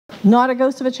not a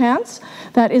ghost of a chance.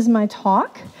 That is my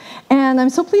talk. And I'm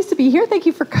so pleased to be here. Thank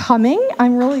you for coming.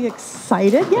 I'm really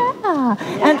excited. Yeah.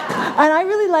 And I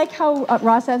really like how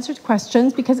Ross answered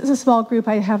questions. Because it's a small group,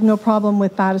 I have no problem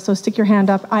with that. So stick your hand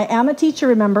up. I am a teacher,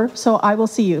 remember, so I will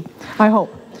see you, I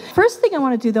hope. First thing I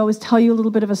want to do, though, is tell you a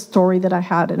little bit of a story that I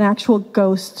had, an actual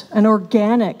ghost, an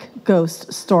organic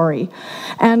ghost story.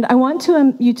 And I want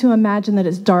you to imagine that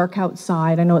it's dark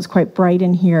outside. I know it's quite bright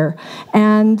in here.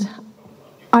 And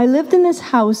I lived in this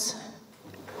house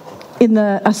in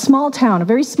a small town, a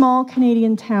very small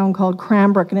Canadian town called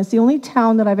Cranbrook, and it's the only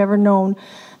town that I've ever known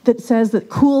that says that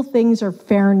cool things are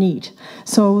fair neat.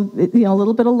 So, you know, a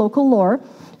little bit of local lore.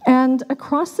 And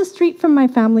across the street from my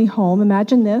family home,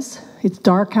 imagine this, it's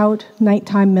dark out,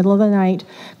 nighttime, middle of the night,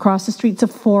 across the street's a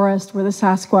forest where the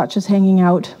Sasquatch is hanging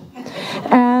out.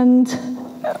 And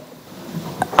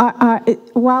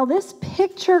while this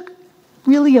picture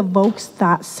really evokes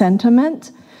that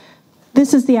sentiment,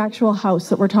 this is the actual house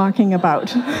that we're talking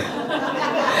about.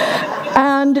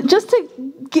 And just to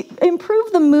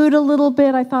improve the mood a little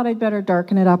bit, I thought I'd better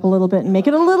darken it up a little bit and make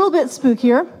it a little bit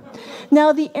spookier.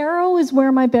 Now, the arrow is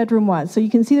where my bedroom was. So you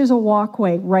can see there's a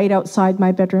walkway right outside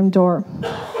my bedroom door.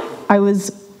 I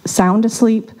was sound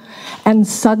asleep, and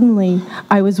suddenly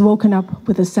I was woken up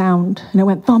with a sound, and it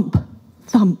went thump,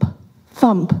 thump,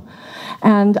 thump.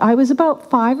 And I was about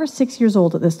 5 or 6 years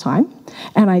old at this time,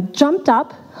 and I jumped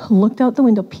up, looked out the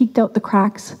window, peeked out the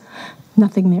cracks,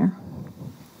 nothing there.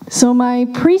 So my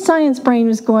pre-science brain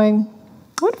was going,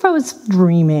 what if I was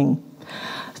dreaming?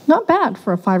 Not bad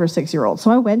for a 5 or 6 year old. So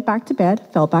I went back to bed,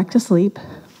 fell back to sleep,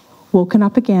 woken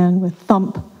up again with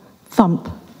thump, thump,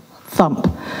 thump.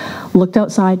 Looked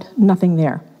outside, nothing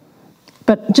there.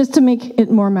 But just to make it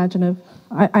more imaginative,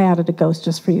 I added a ghost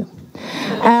just for you.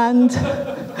 And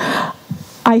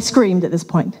I screamed at this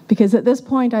point, because at this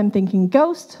point I'm thinking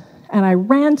ghost, and I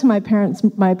ran to my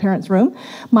parents' room.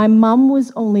 My mom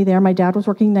was only there. My dad was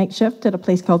working night shift at a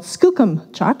place called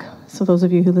Skookumchuck. So those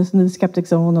of you who listen to the Skeptic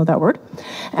Zone will know that word.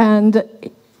 And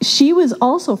she was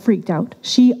also freaked out.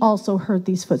 She also heard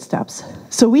these footsteps.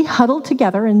 So we huddled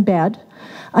together in bed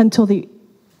until we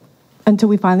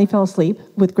finally fell asleep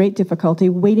with great difficulty,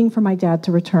 waiting for my dad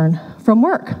to return from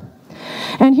work.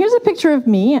 And here's a picture of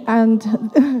me, and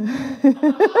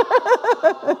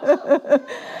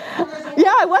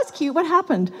yeah, I was cute. What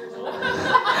happened?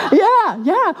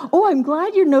 Yeah. Oh, I'm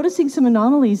glad you're noticing some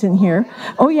anomalies in here.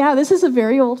 Oh, yeah, this is a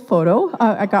very old photo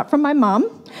I got from my mom.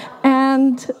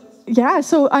 And yeah,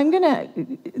 so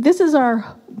this is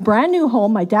our brand new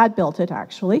home. My dad built it,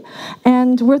 actually.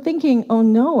 And we're thinking, oh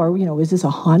no, is this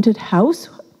a haunted house?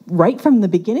 Right from the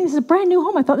beginning, this is a brand new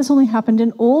home. I thought this only happened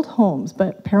in old homes,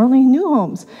 but apparently new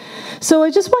homes. So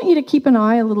I just want you to keep an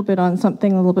eye a little bit on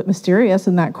something a little bit mysterious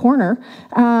in that corner.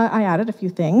 I added a few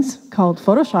things called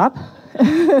Photoshop.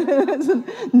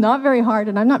 It's not very hard,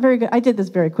 and I'm not very good. I did this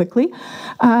very quickly.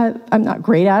 I'm not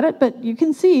great at it, but you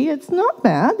can see it's not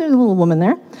bad. There's a little woman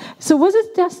there. So was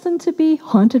it destined to be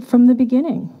haunted from the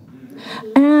beginning?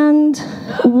 And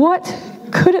what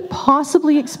could it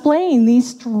possibly explain these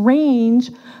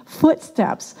strange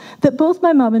footsteps that both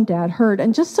my mom and dad heard?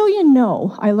 And just so you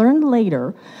know, I learned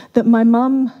later that my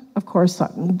mom, of course,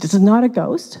 thought this is not a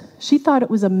ghost. She thought it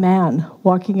was a man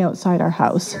walking outside our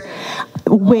house.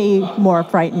 Way more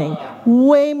frightening,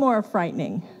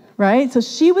 right? So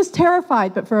she was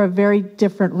terrified, but for a very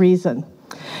different reason.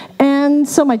 And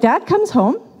so my dad comes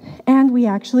home, and we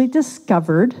actually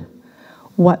discovered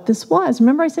what this was.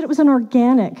 Remember I said it was an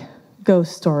organic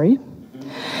ghost story?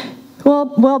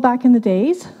 Well, back in the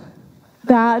days,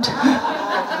 that,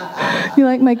 you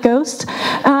like my ghost?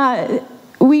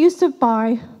 We used to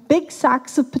buy big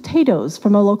sacks of potatoes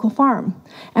from a local farm,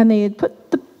 and they had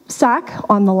put the sack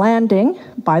on the landing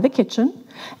by the kitchen,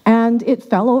 and it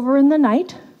fell over in the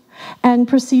night and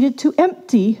proceeded to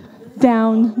empty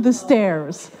down the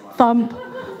stairs. Thump,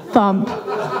 thump,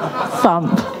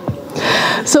 thump.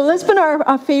 So that's been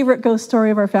our favorite ghost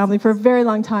story of our family for a very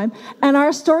long time. And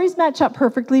our stories match up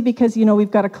perfectly because,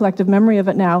 we've got a collective memory of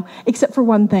it now, except for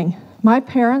one thing. My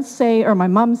parents say, or my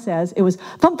mom says, it was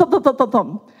thump, thump, thump, thump, thump,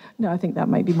 thump. No, I think that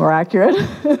might be more accurate.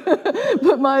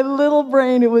 But my little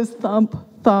brain, it was thump,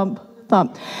 thump,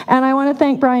 thump. And I want to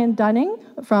thank Brian Dunning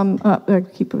from,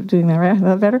 keep doing that, right?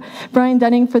 That better? Brian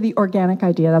Dunning for the organic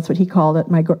idea. That's what he called it,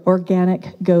 my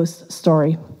organic ghost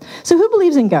story. So who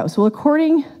believes in ghosts? Well,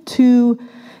 according to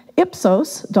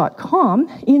Ipsos.com,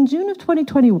 in June of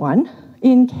 2021,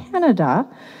 in Canada,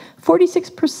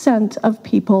 46% of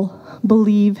people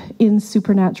believe in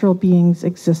supernatural beings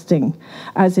existing,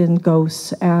 as in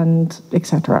ghosts and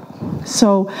etc.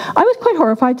 So I was quite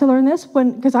horrified to learn this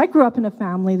because I grew up in a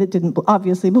family that didn't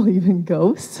obviously believe in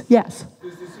ghosts. Yes?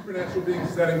 Is the supernatural beings,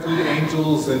 does that include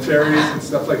angels and fairies and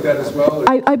stuff like that as well?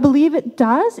 I believe it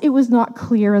does. It was not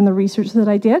clear in the research that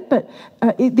I did, but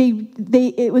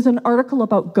it was an article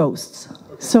about ghosts.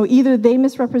 Okay. So either they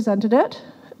misrepresented it,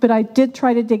 but I did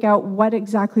try to dig out what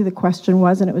exactly the question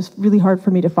was, and it was really hard for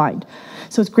me to find.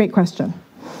 So it's a great question.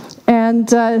 And,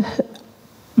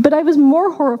 but I was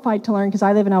more horrified to learn, because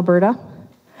I live in Alberta.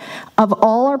 Of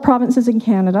all our provinces in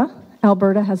Canada,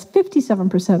 Alberta has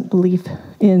 57% belief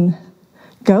in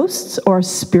ghosts or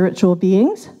spiritual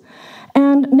beings.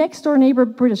 And next door neighbor,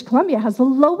 British Columbia, has the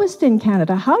lowest in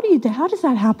Canada. How does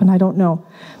that happen? I don't know.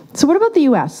 So what about the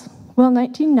US? Well, in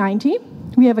 1990,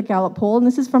 we have a Gallup poll, and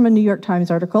this is from a New York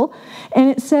Times article, and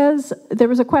it says, there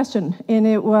was a question, and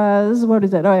it was, what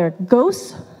is it? Oh,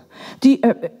 ghosts?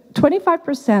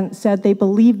 25% said they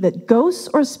believe that ghosts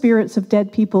or spirits of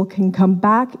dead people can come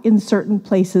back in certain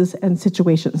places and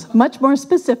situations. Much more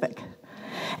specific.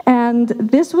 And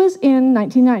this was in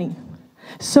 1990.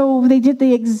 So they did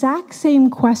the exact same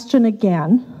question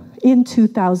again in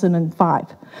 2005.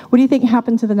 What do you think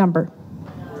happened to the number?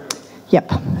 Yep.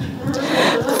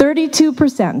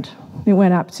 32% it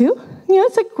went up to.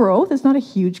 It's a growth. It's not a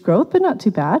huge growth, but not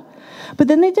too bad. But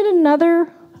then they did another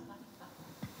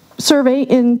survey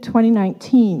in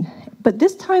 2019. But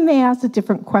this time they asked a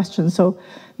different question. So,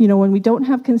 when we don't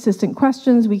have consistent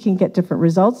questions, we can get different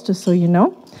results, just so you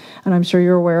know. And I'm sure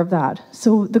you're aware of that.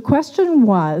 So the question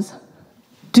was,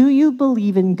 do you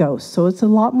believe in ghosts? So it's a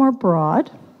lot more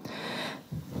broad.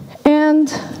 And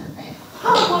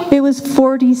it was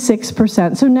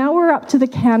 46%. So now we're up to the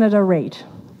Canada rate.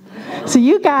 So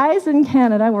you guys in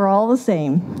Canada, we're all the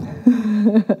same.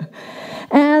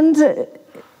 And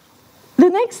the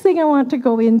next thing I want to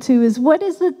go into is, what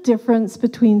is the difference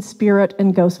between spirit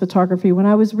and ghost photography? When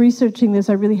I was researching this,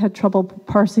 I really had trouble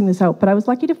parsing this out, but I was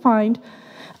lucky to find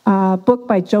a book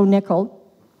by Joe Nickell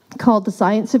called The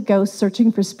Science of Ghosts,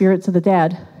 Searching for Spirits of the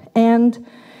Dead. And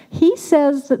he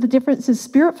says that the difference is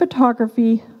spirit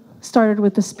photography started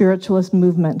with the spiritualist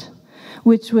movement,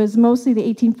 which was mostly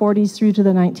the 1840s through to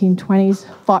the 1920s.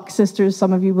 Fox Sisters,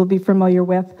 some of you will be familiar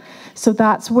with. So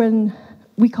that's when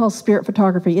we call spirit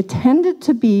photography. It tended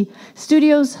to be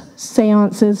studios,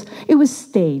 seances. It was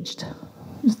staged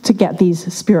to get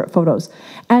these spirit photos.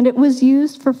 And it was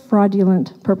used for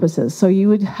fraudulent purposes. So you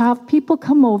would have people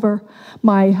come over,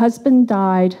 my husband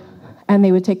died, and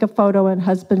they would take a photo and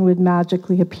husband would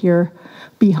magically appear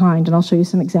behind. And I'll show you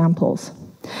some examples.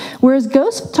 Whereas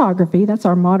ghost photography, that's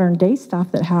our modern day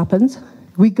stuff that happens,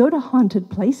 we go to haunted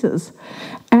places,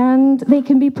 and they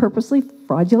can be purposely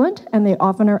fraudulent, and they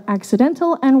often are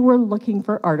accidental, and we're looking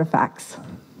for artifacts.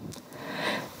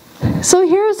 So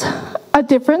here's a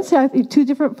difference, two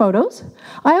different photos.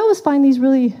 I always find these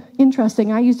really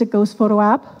interesting. I used a ghost photo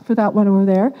app for that one over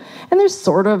there, and there's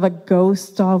sort of a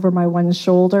ghost over my one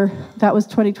shoulder. That was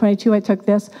 2022, I took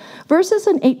this, versus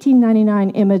an 1899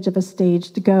 image of a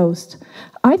staged ghost.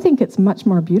 I think it's much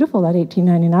more beautiful, that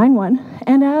 1899 one,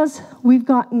 and as we've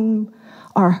gotten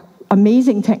our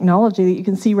amazing technology that you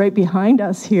can see right behind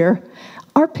us here,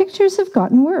 our pictures have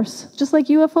gotten worse, just like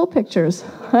UFO pictures.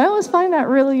 I always find that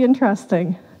really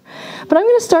interesting. But I'm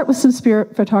going to start with some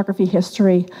spirit photography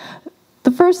history.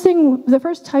 The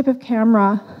first type of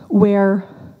camera where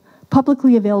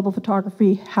publicly available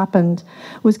photography happened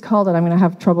was called, and I'm going to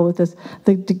have trouble with this,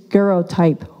 the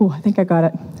daguerreotype. Oh, I think I got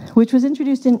it. Which was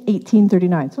introduced in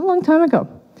 1839, so a long time ago.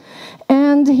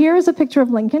 And here is a picture of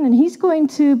Lincoln, and he's going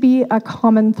to be a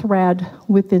common thread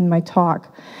within my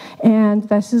talk. And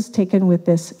this is taken with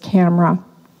this camera.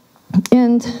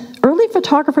 And early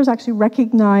photographers actually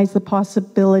recognized the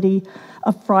possibility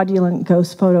of fraudulent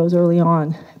ghost photos early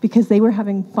on because they were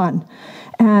having fun.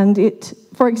 And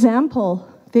for example,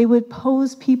 they would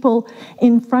pose people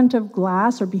in front of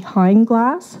glass or behind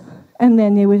glass, and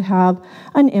then they would have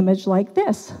an image like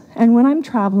this. And when I'm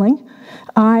traveling,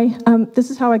 this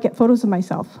is how I get photos of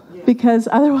myself, because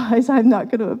otherwise I'm not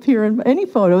going to appear in any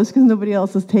photos because nobody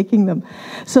else is taking them.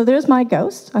 So there's my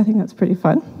ghost. I think that's pretty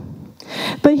fun.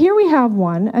 But here we have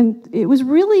one, and it was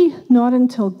really not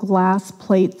until glass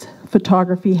plate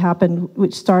photography happened,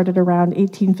 which started around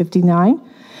 1859,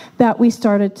 that we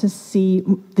started to see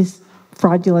this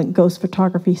fraudulent ghost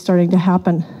photography starting to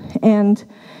happen. And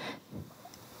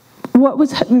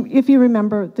if you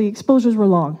remember, the exposures were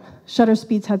long. Shutter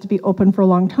speeds had to be open for a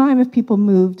long time. If people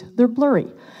moved, they're blurry.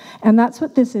 And that's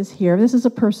what this is here. This is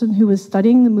a person who was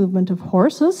studying the movement of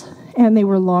horses, and they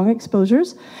were long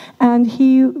exposures. And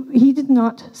he did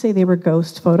not say they were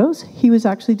ghost photos. He was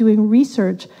actually doing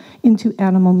research into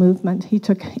animal movement. He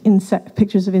took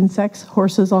pictures of insects,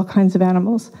 horses, all kinds of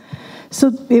animals.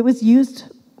 So it was used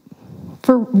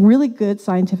for really good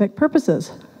scientific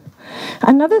purposes.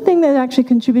 Another thing that actually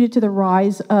contributed to the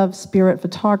rise of spirit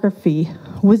photography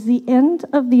was the end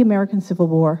of the American Civil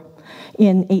War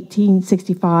in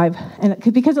 1865,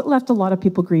 and because it left a lot of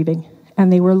people grieving,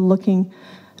 and they were looking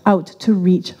out to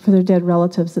reach for their dead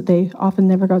relatives that they often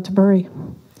never got to bury.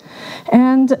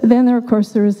 And then, of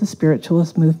course, there was the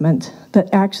spiritualist movement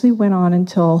that actually went on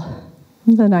until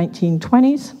the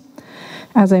 1920s,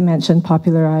 as I mentioned,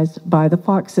 popularized by the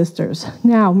Fox sisters.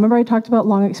 Now, remember I talked about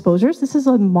long exposures? This is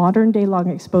a modern-day long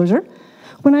exposure.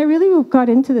 When I really got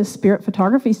into this spirit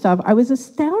photography stuff, I was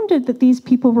astounded that these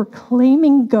people were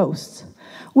claiming ghosts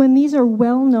when these are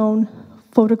well-known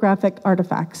photographic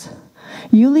artifacts.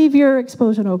 You leave your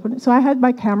exposure open. So I had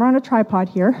my camera on a tripod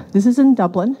here. This is in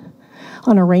Dublin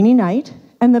on a rainy night.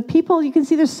 And the people, you can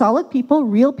see there's solid people,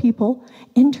 real people,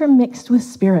 intermixed with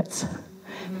spirits.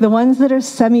 The ones that are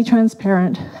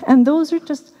semi-transparent. And those are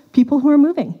just people who are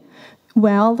moving.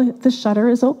 Well, the shutter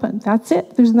is open. That's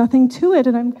it. There's nothing to it.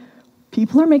 And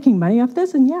people are making money off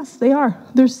this, and yes, they are.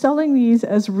 They're selling these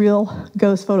as real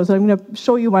ghost photos. I'm going to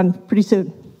show you one pretty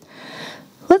soon.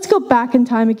 Let's go back in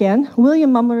time again.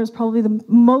 William Mumler is probably the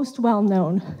most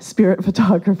well-known spirit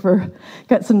photographer.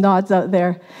 Got some nods out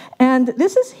there. And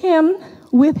this is him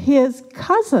with his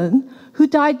cousin who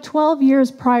died 12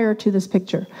 years prior to this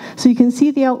picture. So you can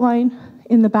see the outline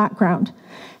in the background.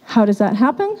 How does that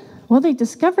happen? Well, they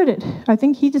discovered it. I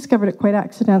think he discovered it quite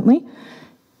accidentally.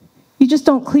 You just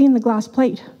don't clean the glass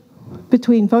plate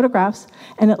between photographs,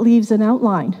 and it leaves an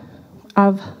outline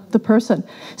of the person.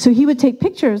 So he would take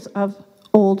pictures of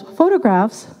old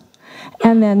photographs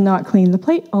and then not clean the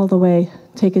plate all the way,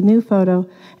 take a new photo,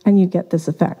 and you get this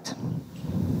effect.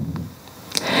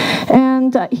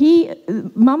 And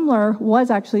Mumler was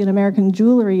actually an American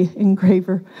jewelry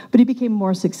engraver, but he became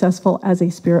more successful as a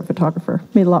spirit photographer,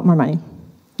 made a lot more money.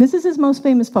 This is his most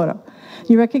famous photo.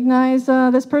 You recognize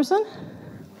this person?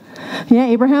 Yeah,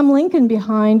 Abraham Lincoln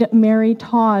behind Mary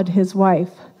Todd, his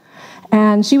wife.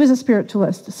 And she was a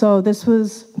spiritualist, so this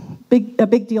was a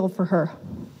big deal for her.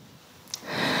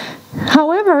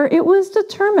 However, it was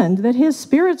determined that his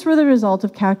spirits were the result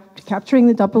of capturing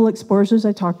the double exposures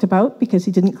I talked about because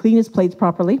he didn't clean his plates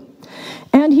properly.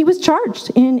 And he was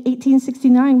charged in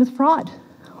 1869 with fraud.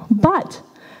 But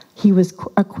he was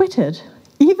acquitted,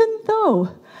 even though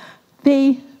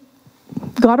they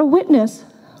got a witness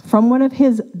from one of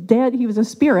his dead, he was a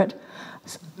spirit,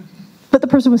 but the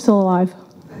person was still alive.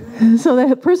 So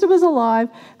the person was alive,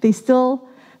 they still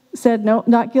said, no,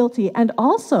 not guilty. And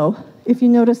also, if you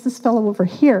notice this fellow over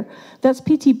here, that's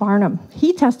P.T. Barnum.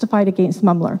 He testified against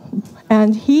Mumler,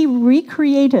 and he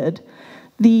recreated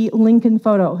the Lincoln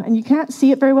photo. And you can't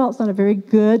see it very well, it's not a very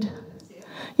good,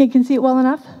 you can see it well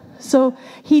enough. So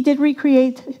he did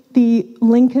recreate the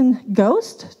Lincoln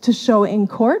ghost to show in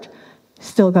court,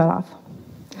 still got off,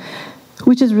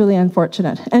 which is really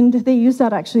unfortunate. And they used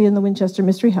that actually in the Winchester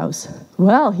Mystery House.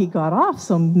 Well, he got off,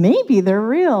 so maybe they're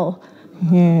real.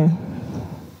 Yeah.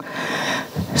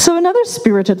 So another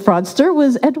spirited fraudster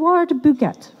was Edouard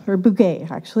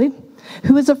Bouguet, actually,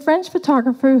 who was a French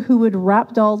photographer who would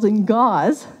wrap dolls in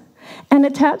gauze and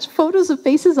attach photos of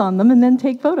faces on them and then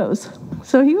take photos.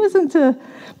 So he wasn't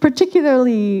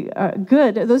particularly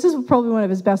good. This is probably one of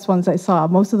his best ones I saw.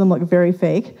 Most of them look very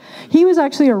fake. He was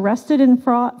actually arrested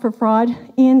for fraud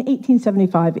in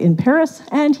 1875 in Paris,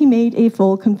 and he made a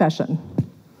full confession.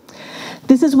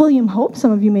 This is William Hope.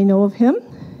 Some of you may know of him.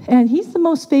 And he's the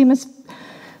most famous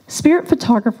spirit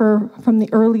photographer from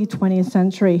the early 20th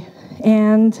century.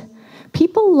 And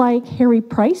people like Harry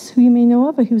Price, who you may know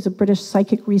of, he was a British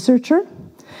psychic researcher,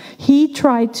 he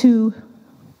tried to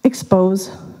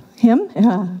expose him.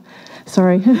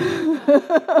 Sorry.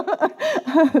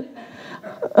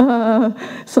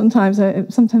 Sometimes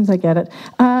I get it.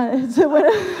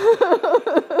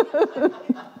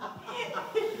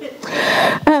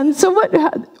 And so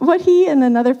what he and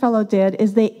another fellow did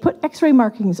is they put X-ray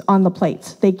markings on the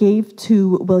plates. They gave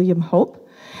to William Hope,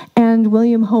 and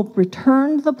William Hope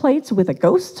returned the plates with a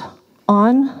ghost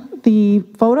on the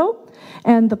photo,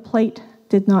 and the plate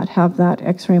did not have that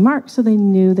X-ray mark, so they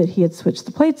knew that he had switched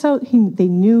the plates out. They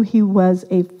knew he was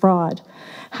a fraud.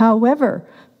 However,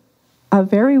 a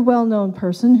very well-known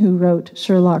person who wrote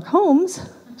Sherlock Holmes,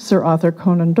 Sir Arthur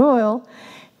Conan Doyle,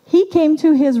 he came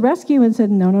to his rescue and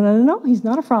said, no, he's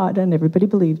not a fraud, and everybody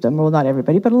believed him. Well, not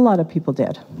everybody, but a lot of people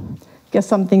did. Guess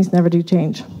some things never do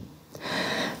change.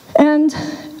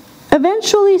 And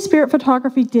eventually, spirit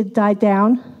photography did die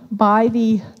down by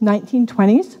the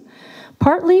 1920s,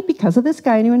 partly because of this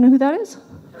guy. Anyone know who that is?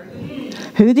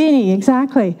 Houdini,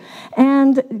 exactly.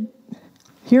 And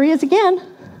here he is again,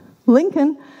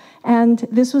 Lincoln. And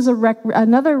this was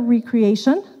another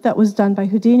recreation that was done by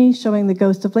Houdini, showing the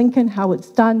ghost of Lincoln, how it's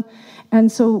done.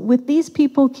 And so with these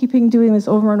people doing this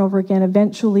over and over again,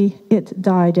 eventually it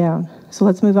died down. So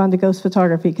let's move on to ghost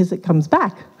photography, because it comes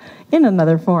back in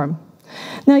another form.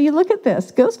 Now you look at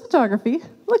this, ghost photography,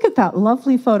 look at that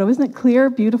lovely photo. Isn't it clear,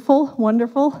 beautiful,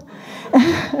 wonderful?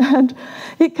 And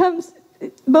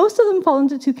most of them fall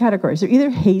into two categories. They're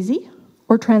either hazy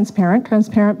or transparent.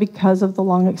 Transparent because of the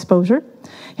long exposure.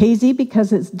 Hazy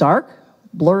because it's dark,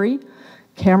 blurry,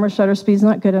 camera shutter speed's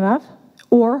not good enough,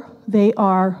 or they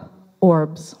are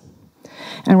orbs.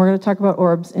 And we're going to talk about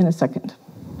orbs in a second.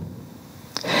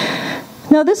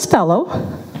 Now this fellow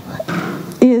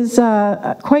is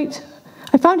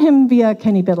I found him via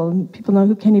Kenny Biddle. People know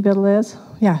who Kenny Biddle is?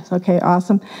 Yeah, okay,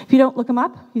 awesome. If you don't look him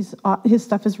up, his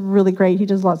stuff is really great. He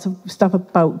does lots of stuff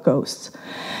about ghosts.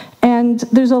 And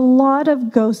there's a lot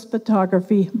of ghost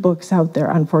photography books out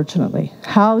there, unfortunately.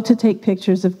 How to take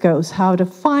pictures of ghosts, how to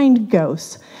find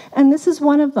ghosts. And this is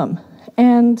one of them.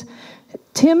 And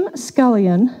Tim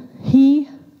Scullion, he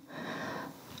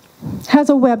has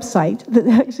a website that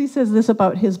actually says this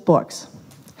about his books,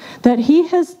 that he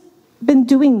has been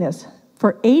doing this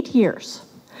for 8 years,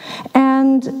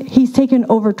 and he's taken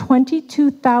over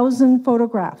 22,000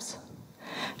 photographs,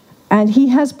 and he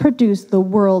has produced the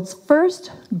world's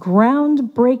first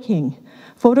groundbreaking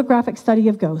photographic study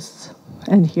of ghosts.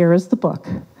 And here is the book.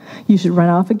 You should run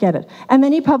off and get it. And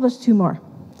then he published 2 more,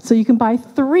 so you can buy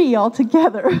 3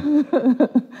 altogether.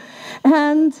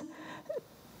 And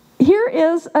here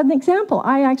is an example.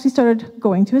 I actually started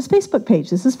going to his Facebook page.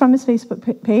 This is from his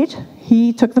Facebook page.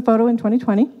 He took the photo in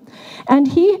 2020, and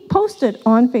he posted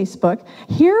on Facebook.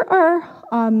 Here are,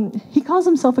 he calls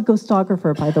himself a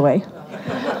ghostographer, by the way,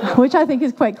 which I think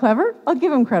is quite clever. I'll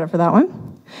give him credit for that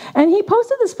one. And he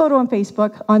posted this photo on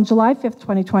Facebook on July 5th,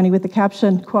 2020, with the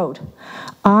caption, quote,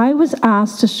 "I was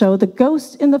asked to show the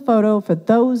ghost in the photo for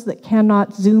those that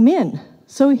cannot zoom in.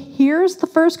 So here's the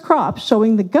first crop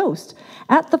showing the ghost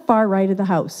at the far right of the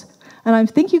house." And I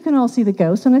think you can all see the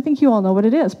ghost, and I think you all know what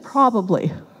it is,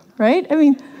 probably, right? I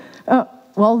mean,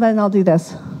 well, then I'll do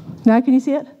this. Now can you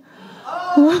see it?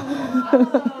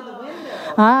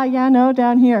 Oh, yeah, no,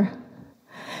 down here.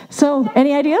 So,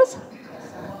 any ideas?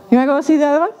 You want to go see the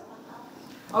other one?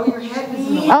 Oh, your head was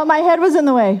in the way. Oh, my head was in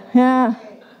the way, yeah.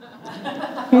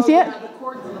 Can you see it? Yeah, the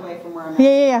cord's in the way from where I'm at.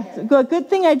 Yeah. Good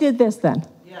thing I did this then.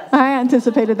 Yes. I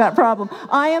anticipated that problem.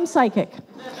 I am psychic.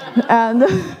 And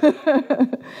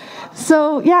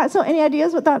so any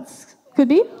ideas what that could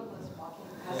be?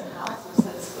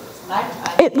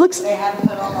 It looks... They had to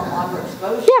put on a longer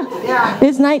exposure. Yeah.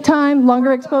 It's nighttime,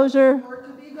 longer exposure.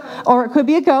 Or it could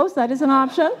be a ghost. That is an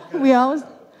option. We always...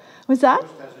 What's that?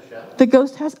 The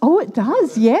ghost has... Oh, it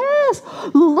does. Yes.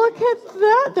 Look at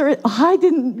that. I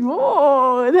didn't...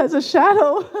 Oh, it has a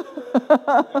shadow.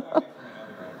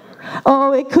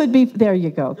 Oh, it could be... There you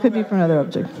go. Could be from another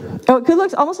object. Oh,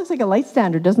 it almost looks like a light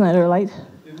standard, doesn't it? Or a light...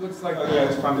 It looks like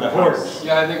it's from the porch.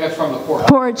 Yeah, I think that's from the porch.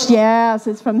 Porch, yes.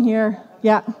 It's from here.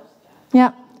 Yeah.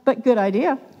 Yeah. But good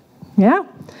idea. Yeah.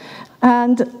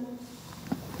 And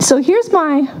so here's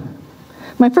my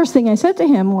first thing I said to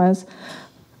him was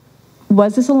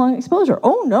this a long exposure?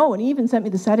 Oh, no. And he even sent me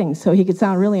the settings so he could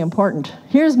sound really important.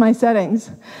 Here's my settings.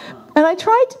 And I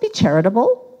tried to be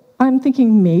charitable. I'm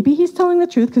thinking maybe he's telling the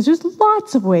truth because there's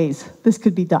lots of ways this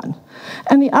could be done.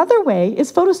 And the other way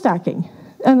is photo stacking.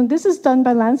 And this is done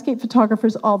by landscape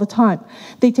photographers all the time.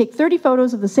 They take 30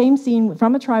 photos of the same scene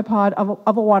from a tripod of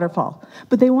a waterfall.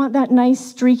 But they want that nice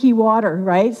streaky water,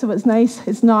 right? So it's nice.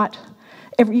 It's not,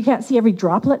 you can't see every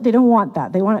droplet. They don't want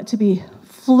that. They want it to be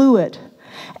fluid.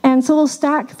 And so they'll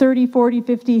stack 30, 40,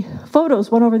 50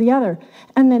 photos one over the other.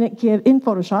 And then in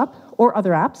Photoshop or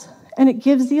other apps, and it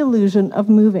gives the illusion of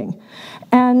moving.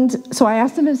 And so I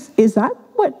asked him, is that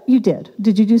what you did?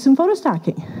 Did you do some photo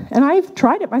stacking? And I've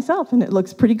tried it myself, and it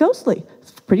looks pretty ghostly.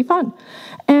 It's pretty fun.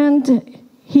 And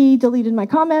he deleted my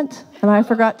comment, and I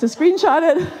forgot to screenshot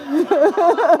it.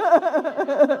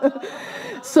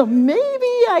 So maybe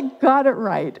I got it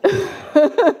right.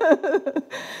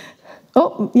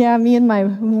 Oh, yeah, me and my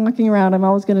walking around, I'm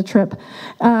always going to trip.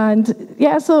 And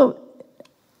yeah, so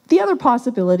the other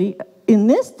possibility, in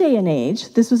this day and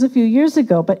age, this was a few years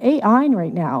ago, but AI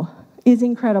right now is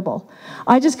incredible.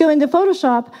 I just go into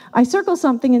Photoshop, I circle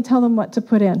something and tell them what to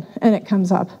put in, and it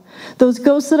comes up. Those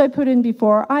ghosts that I put in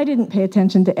before, I didn't pay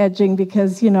attention to edging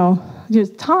because,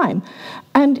 just time.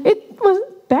 And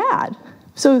bad.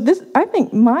 So this, I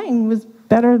think mine was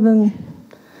better than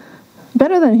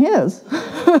his.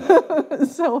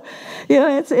 So,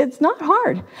 it's not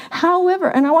hard. However,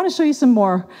 and I want to show you some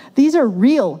more. These are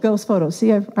real ghost photos.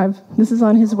 See, this is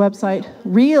on his website,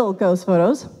 real ghost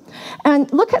photos.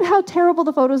 And look at how terrible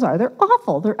the photos are. They're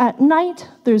awful. They're at night.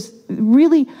 There's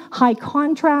really high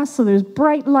contrast, so there's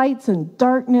bright lights and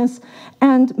darkness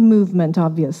and movement,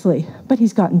 obviously. But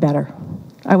he's gotten better.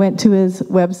 I went to his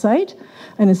website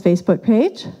and his Facebook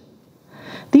page.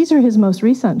 These are his most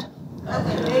recent.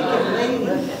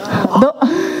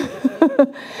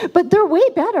 But they're way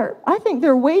better. I think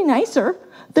they're way nicer.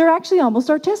 They're actually almost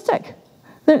artistic.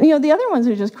 The other ones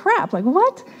are just crap. Like,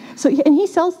 what? And he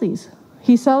sells these.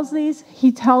 He sells these.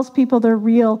 He tells people they're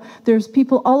real. There's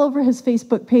people all over his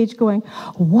Facebook page going,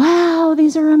 wow,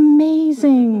 these are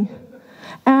amazing.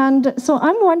 And so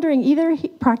I'm wondering, either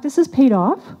practice has paid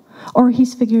off or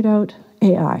he's figured out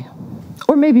AI.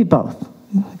 Or maybe both.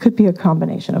 It could be a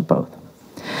combination of both.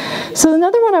 So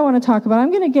another one I want to talk about,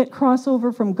 I'm going to get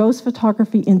crossover from ghost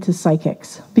photography into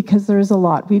psychics, because there's a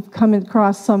lot. We've come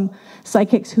across some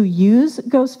psychics who use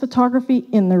ghost photography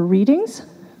in their readings,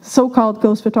 so-called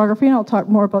ghost photography, and I'll talk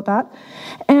more about that.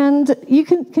 And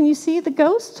can you see the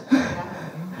ghost?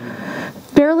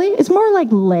 Barely. It's more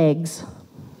like legs.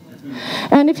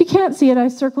 And if you can't see it, I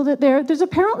circled it there. There's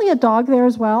apparently a dog there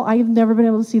as well. I've never been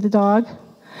able to see the dog.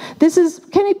 This is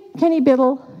Kenny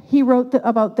Biddle. He wrote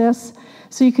about this.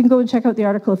 So you can go and check out the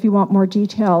article if you want more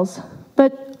details.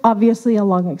 But obviously a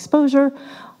long exposure,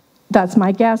 that's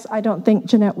my guess. I don't think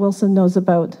Jeanette Wilson knows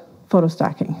about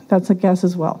photostacking. That's a guess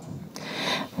as well.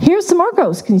 Here's some more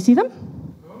ghosts. Can you see them?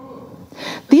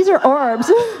 These are orbs.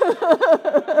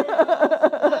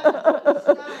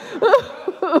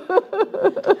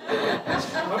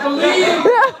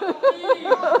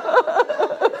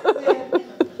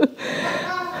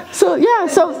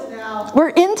 So we're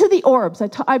into the orbs.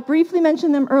 I briefly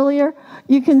mentioned them earlier.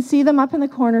 You can see them up in the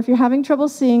corner. If you're having trouble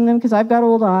seeing them, because I've got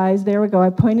old eyes, there we go. I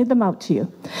pointed them out to you.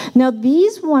 Now,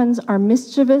 these ones are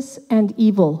mischievous and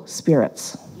evil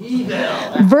spirits.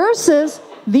 Versus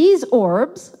these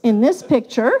orbs in this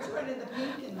picture.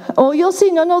 Oh, you'll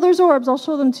see. No, there's orbs. I'll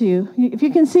show them to you. If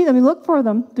you can see them, you look for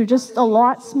them. They're just a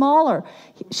lot smaller.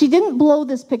 She didn't blow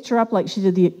this picture up like she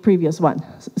did the previous one.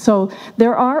 So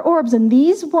there are orbs, and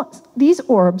these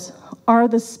orbs are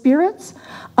the spirits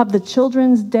of the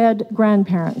children's dead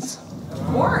grandparents.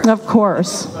 Of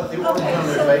course.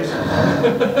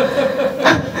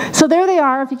 So there they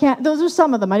are. If you can't, those are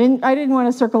some of them. I didn't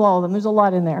want to circle all of them. There's a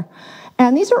lot in there,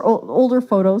 and these are older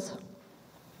photos.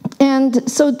 And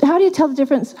so how do you tell the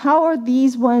difference? How are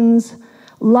these ones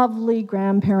lovely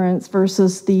grandparents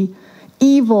versus the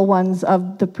evil ones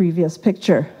of the previous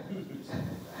picture?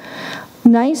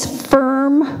 Nice,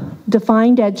 firm,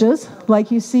 defined edges,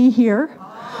 like you see here,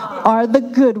 are the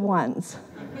good ones.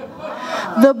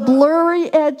 The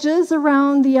blurry edges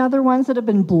around the other ones that have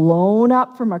been blown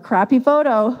up from a crappy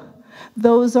photo,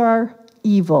 those are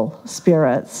evil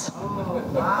spirits. Oh,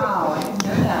 wow, I didn't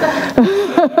know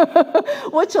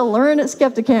that. What you learn at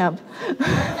SkeptiCamp.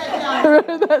 Write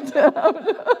that down.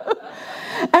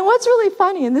 And what's really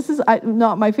funny, and this is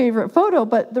not my favorite photo,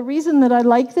 but the reason that I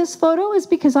like this photo is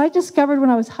because I discovered when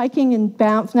I was hiking in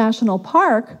Banff National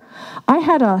Park, I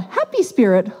had a happy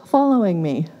spirit following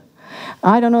me.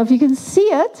 I don't know if you can see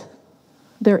it.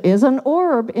 There is an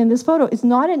orb in this photo. It's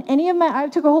not in any of I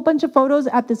took a whole bunch of photos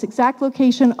at this exact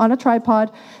location on a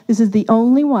tripod. This is the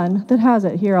only one that has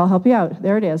it. Here, I'll help you out.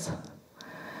 There it is.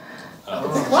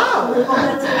 It's a cloud.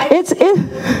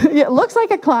 It looks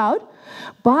like a cloud,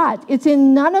 but it's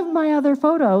in none of my other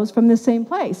photos from the same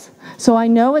place. So I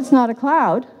know it's not a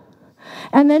cloud.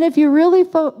 And then if you really,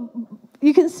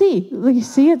 you can see. You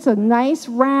see, it's a nice,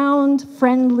 round,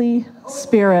 friendly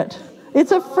spirit.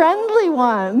 It's a friendly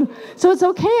one. So it's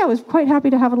okay. I was quite happy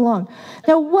to have it along.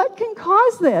 Now, what can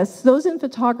cause this? Those in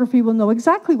photography will know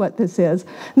exactly what this is.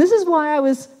 And this is why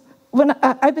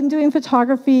I've been doing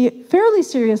photography fairly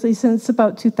seriously since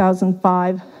about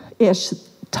 2005-ish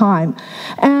time.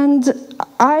 And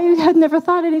I had never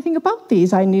thought anything about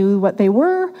these. I knew what they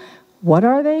were. What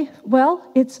are they? Well,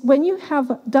 it's when you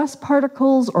have dust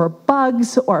particles or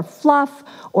bugs or fluff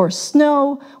or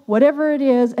snow, whatever it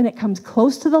is, and it comes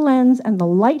close to the lens and the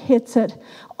light hits it.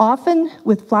 Often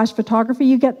with flash photography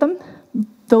you get them.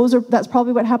 That's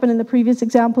probably what happened in the previous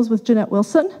examples with Jeanette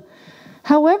Wilson.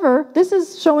 However, this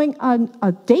is showing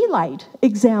a daylight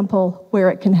example where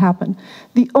it can happen.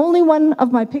 The only one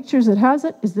of my pictures that has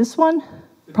it is this one.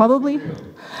 Probably.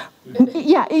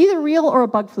 Yeah, either real or a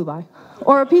bug flew by.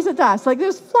 Or a piece of dust. Like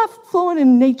there's fluff flowing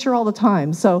in nature all the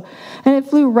time. And it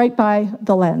flew right by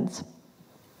the lens.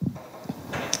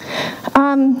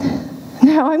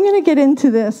 Now I'm going to get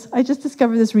into this. I just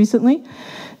discovered this recently.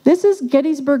 This is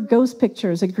Gettysburg Ghost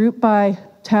Pictures, a group by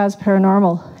Taz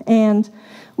Paranormal. And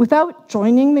without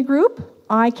joining the group,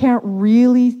 I can't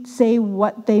really say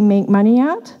what they make money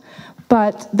at,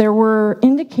 but there were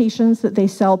indications that they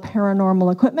sell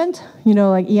paranormal equipment, you know,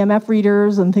 like EMF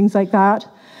readers and things like that.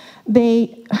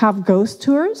 They have ghost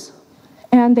tours,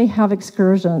 and they have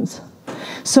excursions.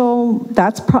 So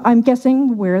that's, I'm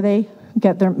guessing, where they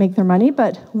make their money.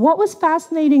 But what was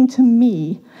fascinating to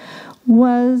me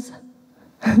was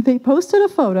they posted a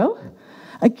photo.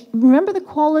 Remember the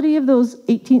quality of those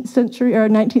 18th century or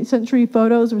 19th century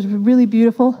photos? It was really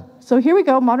beautiful. So here we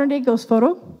go, modern day ghost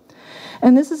photo.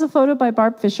 And this is a photo by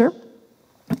Barb Fisher.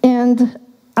 And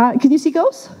can you see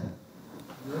ghosts?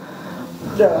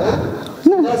 No.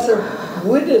 Unless their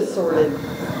wood is sorted,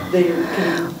 they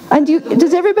can... And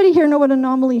does everybody here know what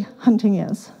anomaly hunting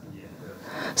is?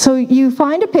 So you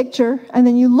find a picture, and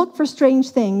then you look for strange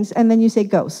things, and then you say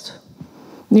ghost.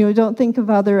 You don't think of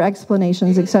other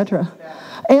explanations, etc.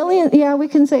 Alien, yeah, we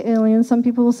can say aliens. Some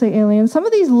people will say aliens. Some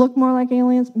of these look more like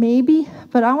aliens, maybe,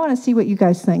 but I want to see what you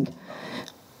guys think.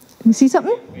 You see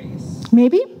something?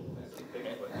 Maybe?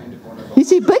 You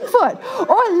see Bigfoot?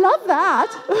 Oh, I love that.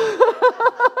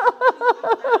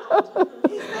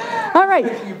 All right.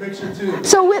 Taking a picture too.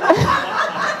 So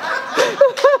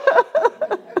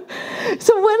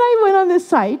when I went on this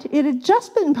site, it had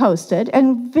just been posted,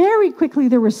 and very quickly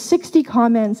there were 60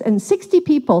 comments and 60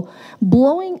 people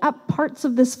blowing up parts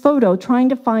of this photo trying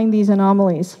to find these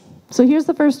anomalies. So here's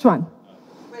the first one.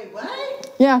 Wait,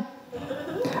 what? Yeah.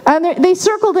 And they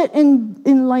circled it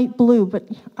in light blue, but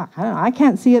I don't know, I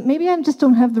can't see it. Maybe I just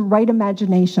don't have the right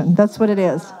imagination. That's what it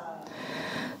is.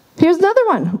 Here's another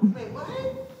one. Wait, what?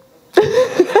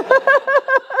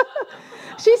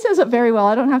 She says it very well.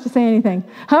 I don't have to say anything.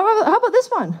 How about this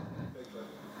one?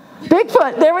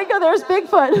 Bigfoot. There we go. There's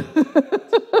Bigfoot.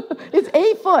 It's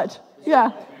a foot. Yeah.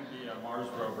 The Mars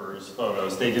rovers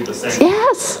photos, they do the same.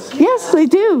 Yes. Yes, they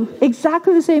do.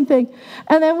 Exactly the same thing.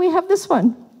 And then we have this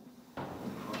one.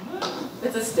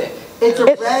 It's a stick. It's a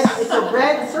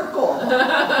red circle.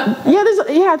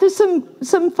 Yeah, there's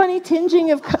some funny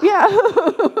tinging of yeah.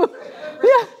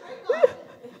 Yeah.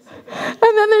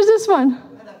 And then there's this one.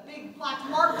 And a big black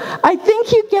marker. I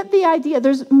think you get the idea.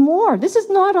 There's more. This is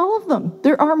not all of them.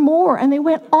 There are more. And they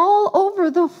went all over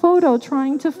the photo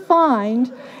trying to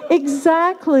find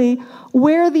exactly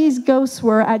where these ghosts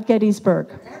were at Gettysburg.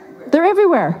 They're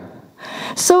everywhere.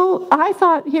 So I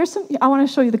thought, I want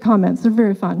to show you the comments. They're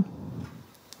very fun.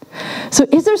 So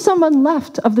is there someone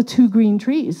left of the two green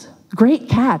trees? Great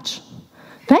catch.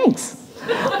 Thanks.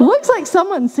 Looks like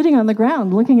someone sitting on the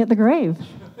ground looking at the grave.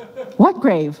 What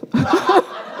grave?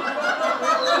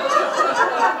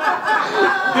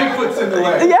 Bigfoot's in the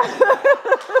way. Yeah.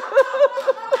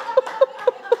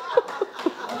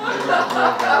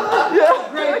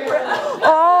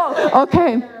 Oh,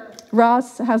 okay.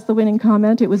 Ross has the winning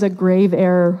comment. It was a grave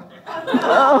error.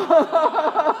 Oh,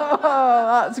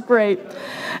 that's great.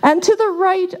 And to the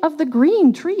right of the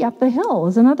green tree up the hill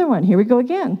is another one. Here we go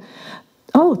again.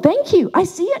 Oh, thank you. I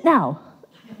see it now.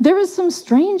 There is some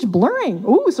strange blurring.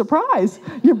 Ooh, surprise.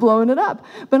 You're blowing it up.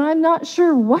 But I'm not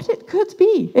sure what it could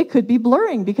be. It could be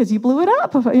blurring because you blew it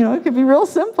up. It could be real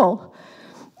simple.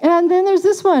 And then there's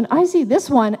this one. I see this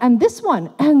one and this one.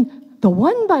 And the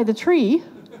one by the tree,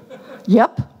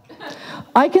 yep.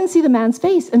 I can see the man's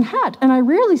face and hat, and I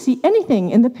rarely see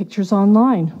anything in the pictures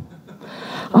online.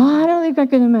 Oh, I don't think I've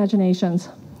got good imaginations.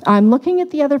 I'm looking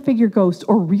at the other figure ghost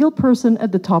or real person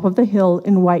at the top of the hill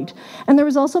in white. And there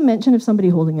was also mention of somebody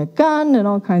holding a gun and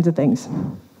all kinds of things.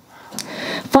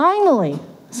 Finally,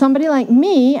 somebody like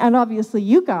me, and obviously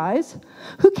you guys,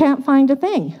 who can't find a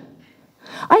thing.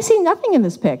 I see nothing in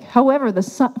this pic. However,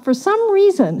 for some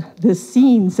reason, this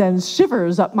scene sends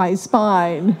shivers up my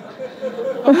spine.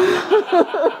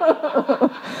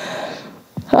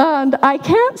 And I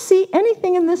can't see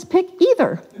anything in this pic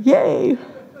either. Yay.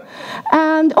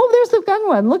 And, oh, there's the gun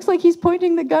one. Looks like he's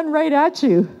pointing the gun right at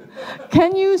you.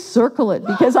 Can you circle it?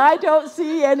 Because I don't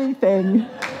see anything.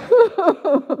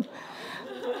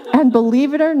 And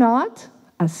believe it or not,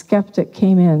 a skeptic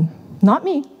came in. Not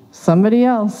me, somebody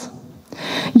else.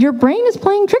 Your brain is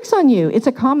playing tricks on you. It's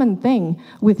a common thing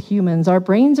with humans. Our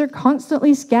brains are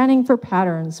constantly scanning for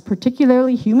patterns,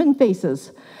 particularly human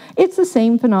faces. It's the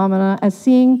same phenomena as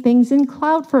seeing things in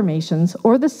cloud formations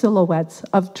or the silhouettes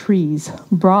of trees.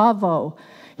 Bravo.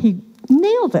 He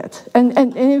nailed it. And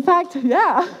in fact,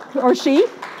 yeah, or she,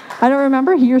 I don't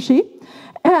remember, he or she.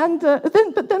 And but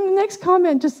then the next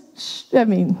comment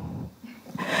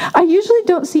I usually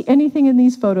don't see anything in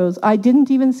these photos. I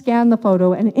didn't even scan the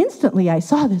photo, and instantly I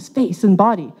saw this face and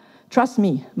body. Trust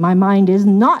me, my mind is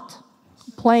not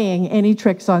playing any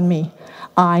tricks on me.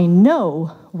 I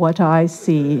know what I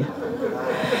see.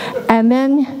 And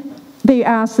then they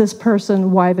ask this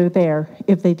person why they're there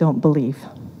if they don't believe,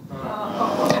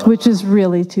 which is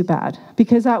really too bad,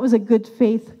 because that was a good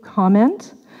faith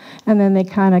comment, and then they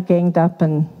kind of ganged up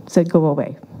and said, go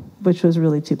away, which was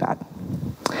really too bad.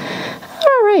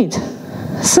 All right,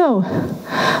 so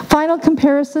final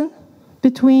comparison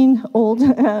between old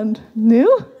and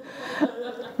new.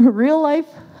 Real life,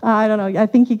 I don't know, I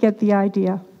think you get the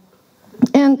idea.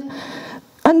 And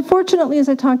unfortunately, as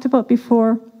I talked about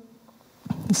before,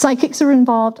 psychics are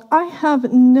involved. I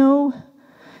have no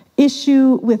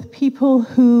issue with people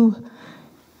who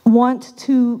want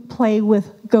to play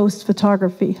with ghost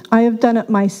photography. I have done it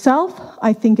myself.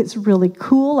 I think it's really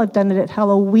cool. I've done it at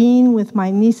Halloween with my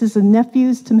nieces and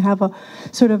nephews to have a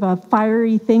sort of a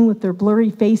fiery thing with their blurry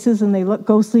faces and they look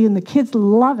ghostly, and the kids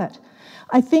love it.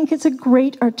 I think it's a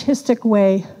great artistic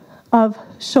way of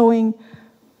showing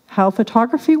how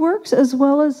photography works, as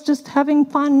well as just having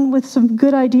fun with some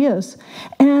good ideas.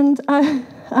 And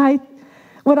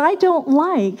what I don't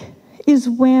like is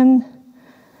when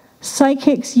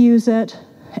psychics use it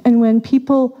and when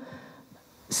people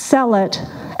sell it,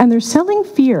 and they're selling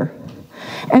fear.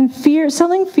 And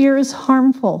selling fear is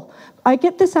harmful. I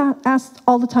get this asked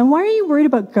all the time, why are you worried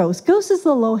about ghosts? Ghosts is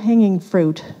the low-hanging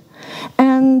fruit.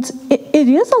 And it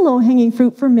is a low-hanging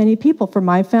fruit for many people, for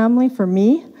my family, for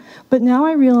me. But now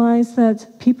I realize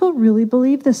that people really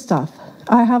believe this stuff.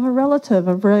 I have a relative,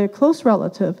 a very close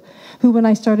relative, who when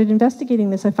I started investigating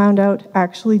this, I found out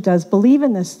actually does believe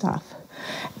in this stuff.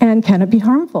 And can it be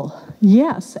harmful?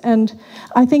 Yes, and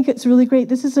I think it's really great.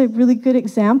 This is a really good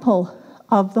example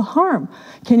of the harm.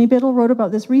 Kenny Biddle wrote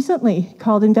about this recently,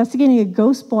 called Investigating a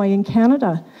Ghost Boy in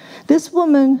Canada. This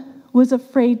woman was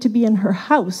afraid to be in her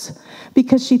house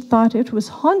because she thought it was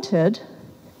haunted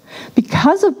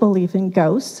because of belief in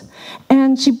ghosts,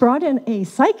 and she brought in a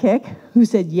psychic who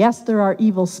said, yes, there are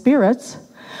evil spirits.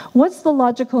 What's the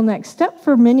logical next step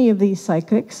for many of these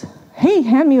psychics? Hey,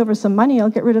 hand me over some money, I'll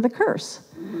get rid of the curse.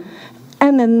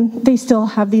 And then they still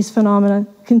have these phenomena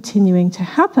continuing to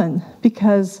happen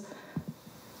because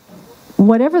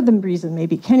whatever the reason may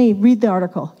be, Kenny, read the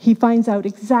article. He finds out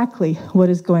exactly what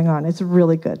is going on. It's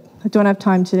really good. I don't have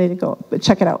time today to go, but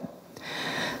check it out.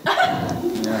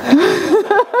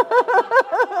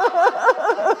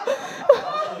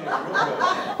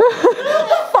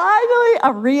 Finally,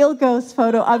 a real ghost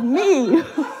photo of me. Isn't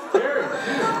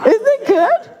it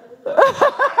good?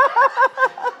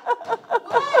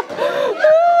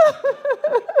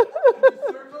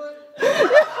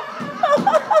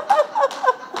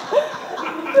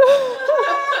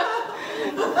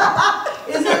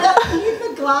 Is it that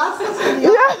the glasses and the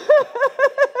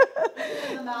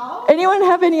mouth? Anyone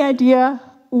have any idea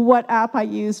what app I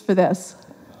use for this?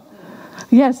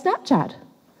 Yeah, Snapchat.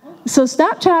 So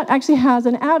Snapchat actually has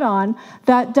an add-on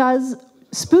that does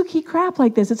spooky crap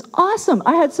like this. It's awesome.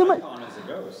 I had so much.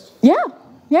 Yeah.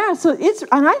 So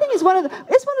and I think it's one of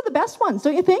the best ones,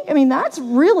 don't you think? I mean, that's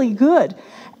really good.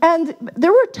 And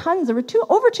there were tons. There were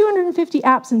over 250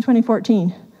 apps in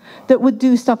 2014 that would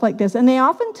do stuff like this. And they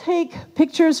often take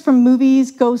pictures from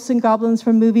movies, ghosts and goblins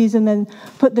from movies, and then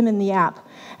put them in the app.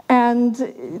 And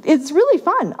it's really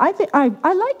fun.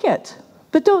 I like it.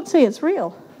 But don't say it's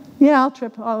real. Yeah, I'll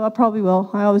trip. I probably will.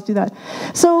 I always do that.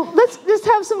 So let's just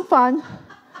have some fun.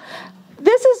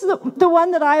 This is the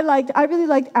one that I liked. I really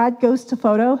liked Add Ghost to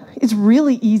Photo. It's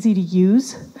really easy to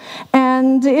use.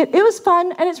 And it was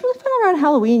fun. And it's really fun around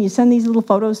Halloween. You send these little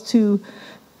photos to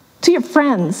your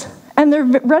friends. And they're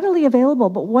readily available.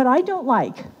 But what I don't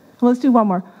like, let's do one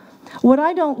more. What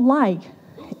I don't like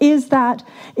is that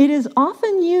it is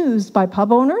often used by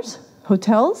pub owners,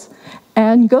 hotels,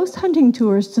 and ghost hunting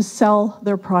tours to sell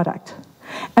their product.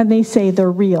 And they say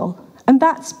they're real. And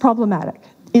that's problematic,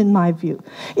 in my view.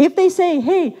 If they say,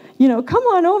 hey, come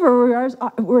on over,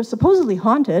 we're supposedly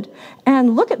haunted,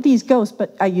 and look at these ghosts,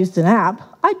 but I used an app,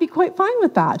 I'd be quite fine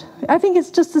with that. I think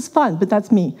it's just as fun, but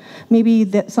that's me. Maybe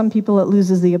that some people it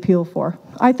loses the appeal for.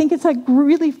 I think it's a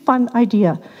really fun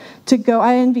idea to go.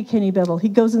 I envy Kenny Biddle. He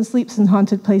goes and sleeps in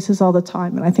haunted places all the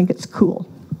time, and I think it's cool.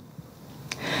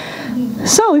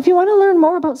 So if you want to learn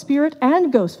more about spirit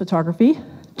and ghost photography,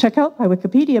 check out my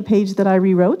Wikipedia page that I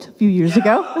rewrote a few years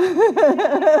ago.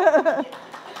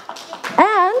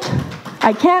 And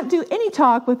I can't do any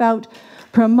talk without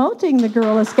promoting the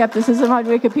Guerrilla Skepticism on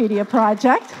Wikipedia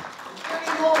project,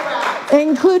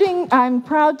 including I'm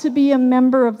proud to be a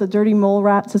member of the Dirty Mole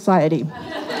Rat Society.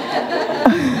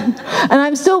 And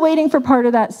I'm still waiting for part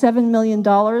of that $7 million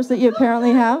that you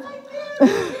apparently have.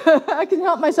 I can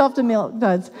help myself to milk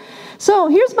duds. So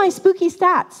here's my spooky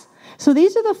stats. So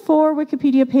these are the 4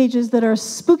 Wikipedia pages that are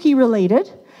spooky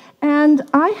related. And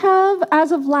I have,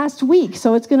 as of last week,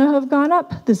 so it's going to have gone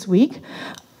up this week,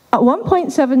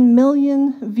 1.7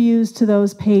 million views to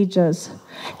those pages.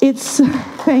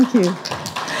 Thank you.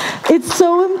 It's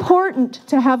so important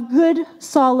to have good,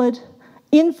 solid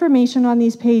information on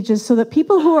these pages so that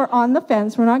people who are on the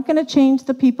fence, we're not going to change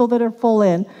the people that are full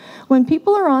in. When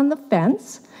people are on the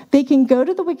fence, they can go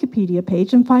to the Wikipedia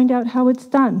page and find out how it's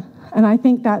done. And I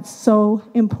think that's so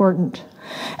important.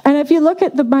 And if you look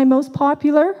at my most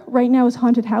popular right now is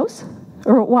Haunted House,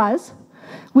 or it was.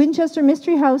 Winchester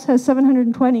Mystery House has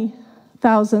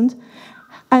 720,000.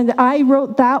 And I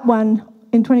wrote that one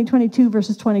in 2022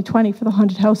 versus 2020 for the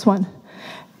Haunted House one.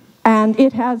 And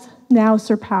it has now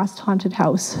surpassed Haunted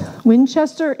House.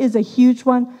 Winchester is a huge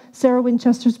one. Sarah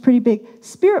Winchester's pretty big.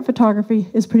 Spirit photography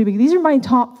is pretty big. These are my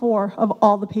top 4 of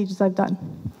all the pages I've done.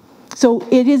 So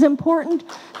it is important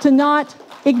to not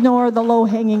ignore the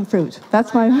low-hanging fruit.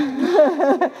 That's my...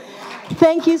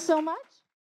 Thank you so much.